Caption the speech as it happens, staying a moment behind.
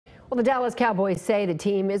Well, the Dallas Cowboys say the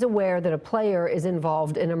team is aware that a player is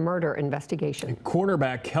involved in a murder investigation. And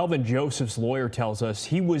quarterback Kelvin Joseph's lawyer tells us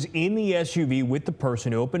he was in the SUV with the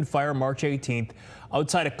person who opened fire March 18th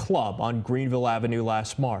outside a club on Greenville Avenue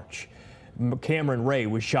last March. Cameron Ray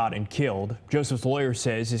was shot and killed. Joseph's lawyer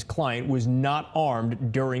says his client was not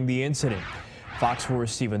armed during the incident. Fox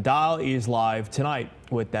 4's Stephen Dahl is live tonight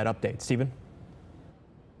with that update. Stephen?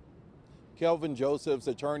 Kelvin Joseph's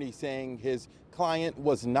attorney saying his client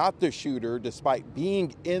was not the shooter despite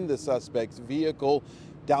being in the suspect's vehicle.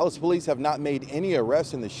 Dallas police have not made any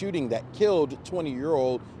arrests in the shooting that killed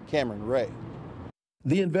 20-year-old Cameron Ray.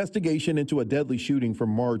 The investigation into a deadly shooting from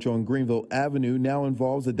March on Greenville Avenue now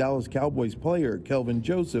involves a Dallas Cowboys player, Kelvin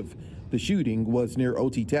Joseph. The shooting was near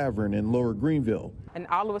OT Tavern in Lower Greenville. And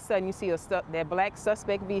all of a sudden you see that black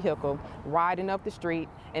suspect vehicle riding up the street,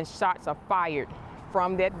 and shots are fired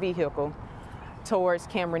from that vehicle towards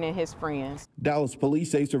Cameron and his friends. Dallas police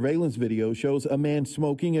say surveillance video shows a man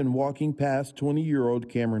smoking and walking past 20-year-old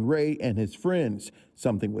Cameron Ray and his friends.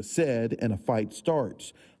 Something was said and a fight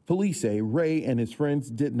starts. Police say Ray and his friends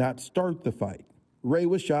did not start the fight. Ray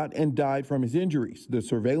was shot and died from his injuries. The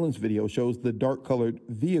surveillance video shows the dark-colored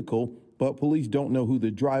vehicle, but police don't know who the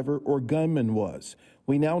driver or gunman was.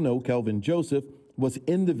 We now know Kelvin Joseph was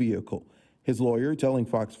in the vehicle. His lawyer telling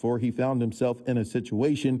Fox 4 he found himself in a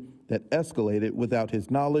situation that escalated without his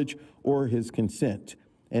knowledge or his consent,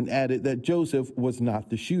 and added that Joseph was not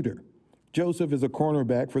the shooter. Joseph is a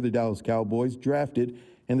cornerback for the Dallas Cowboys, drafted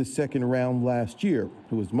in the second round last year,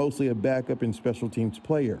 who was mostly a backup and special teams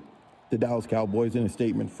player. The Dallas Cowboys in a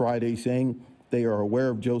statement Friday saying they are aware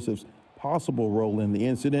of Joseph's possible role in the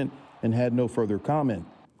incident and had no further comment.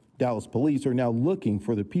 Dallas police are now looking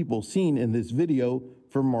for the people seen in this video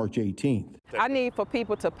from March 18th. I need for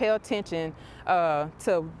people to pay attention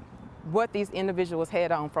to what these individuals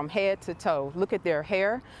had on from head to toe. Look at their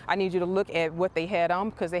hair. I need you to look at what they had on,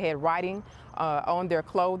 because they had writing on their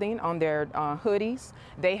clothing, on their hoodies.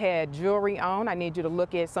 They had jewelry on. I need you to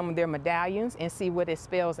look at some of their medallions and see what it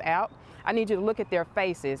spells out. I need you to look at their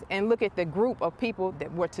faces and look at the group of people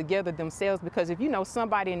that were together themselves, because if you know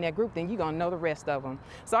somebody in that group, then you're gonna know the rest of them.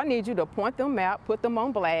 So I need you to point them out, put them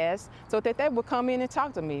on blast, so that they will come in and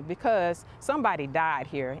talk to me, because somebody died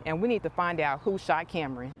here and we need to find out who shot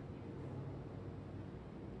Cameron.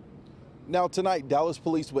 Now tonight, Dallas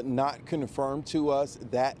police would not confirm to us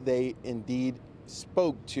that they indeed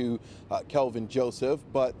spoke to Kelvin Joseph,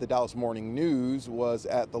 but the Dallas Morning News was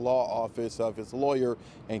at the law office of his lawyer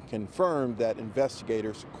and confirmed that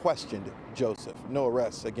investigators questioned Joseph. No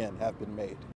arrests, again, have been made.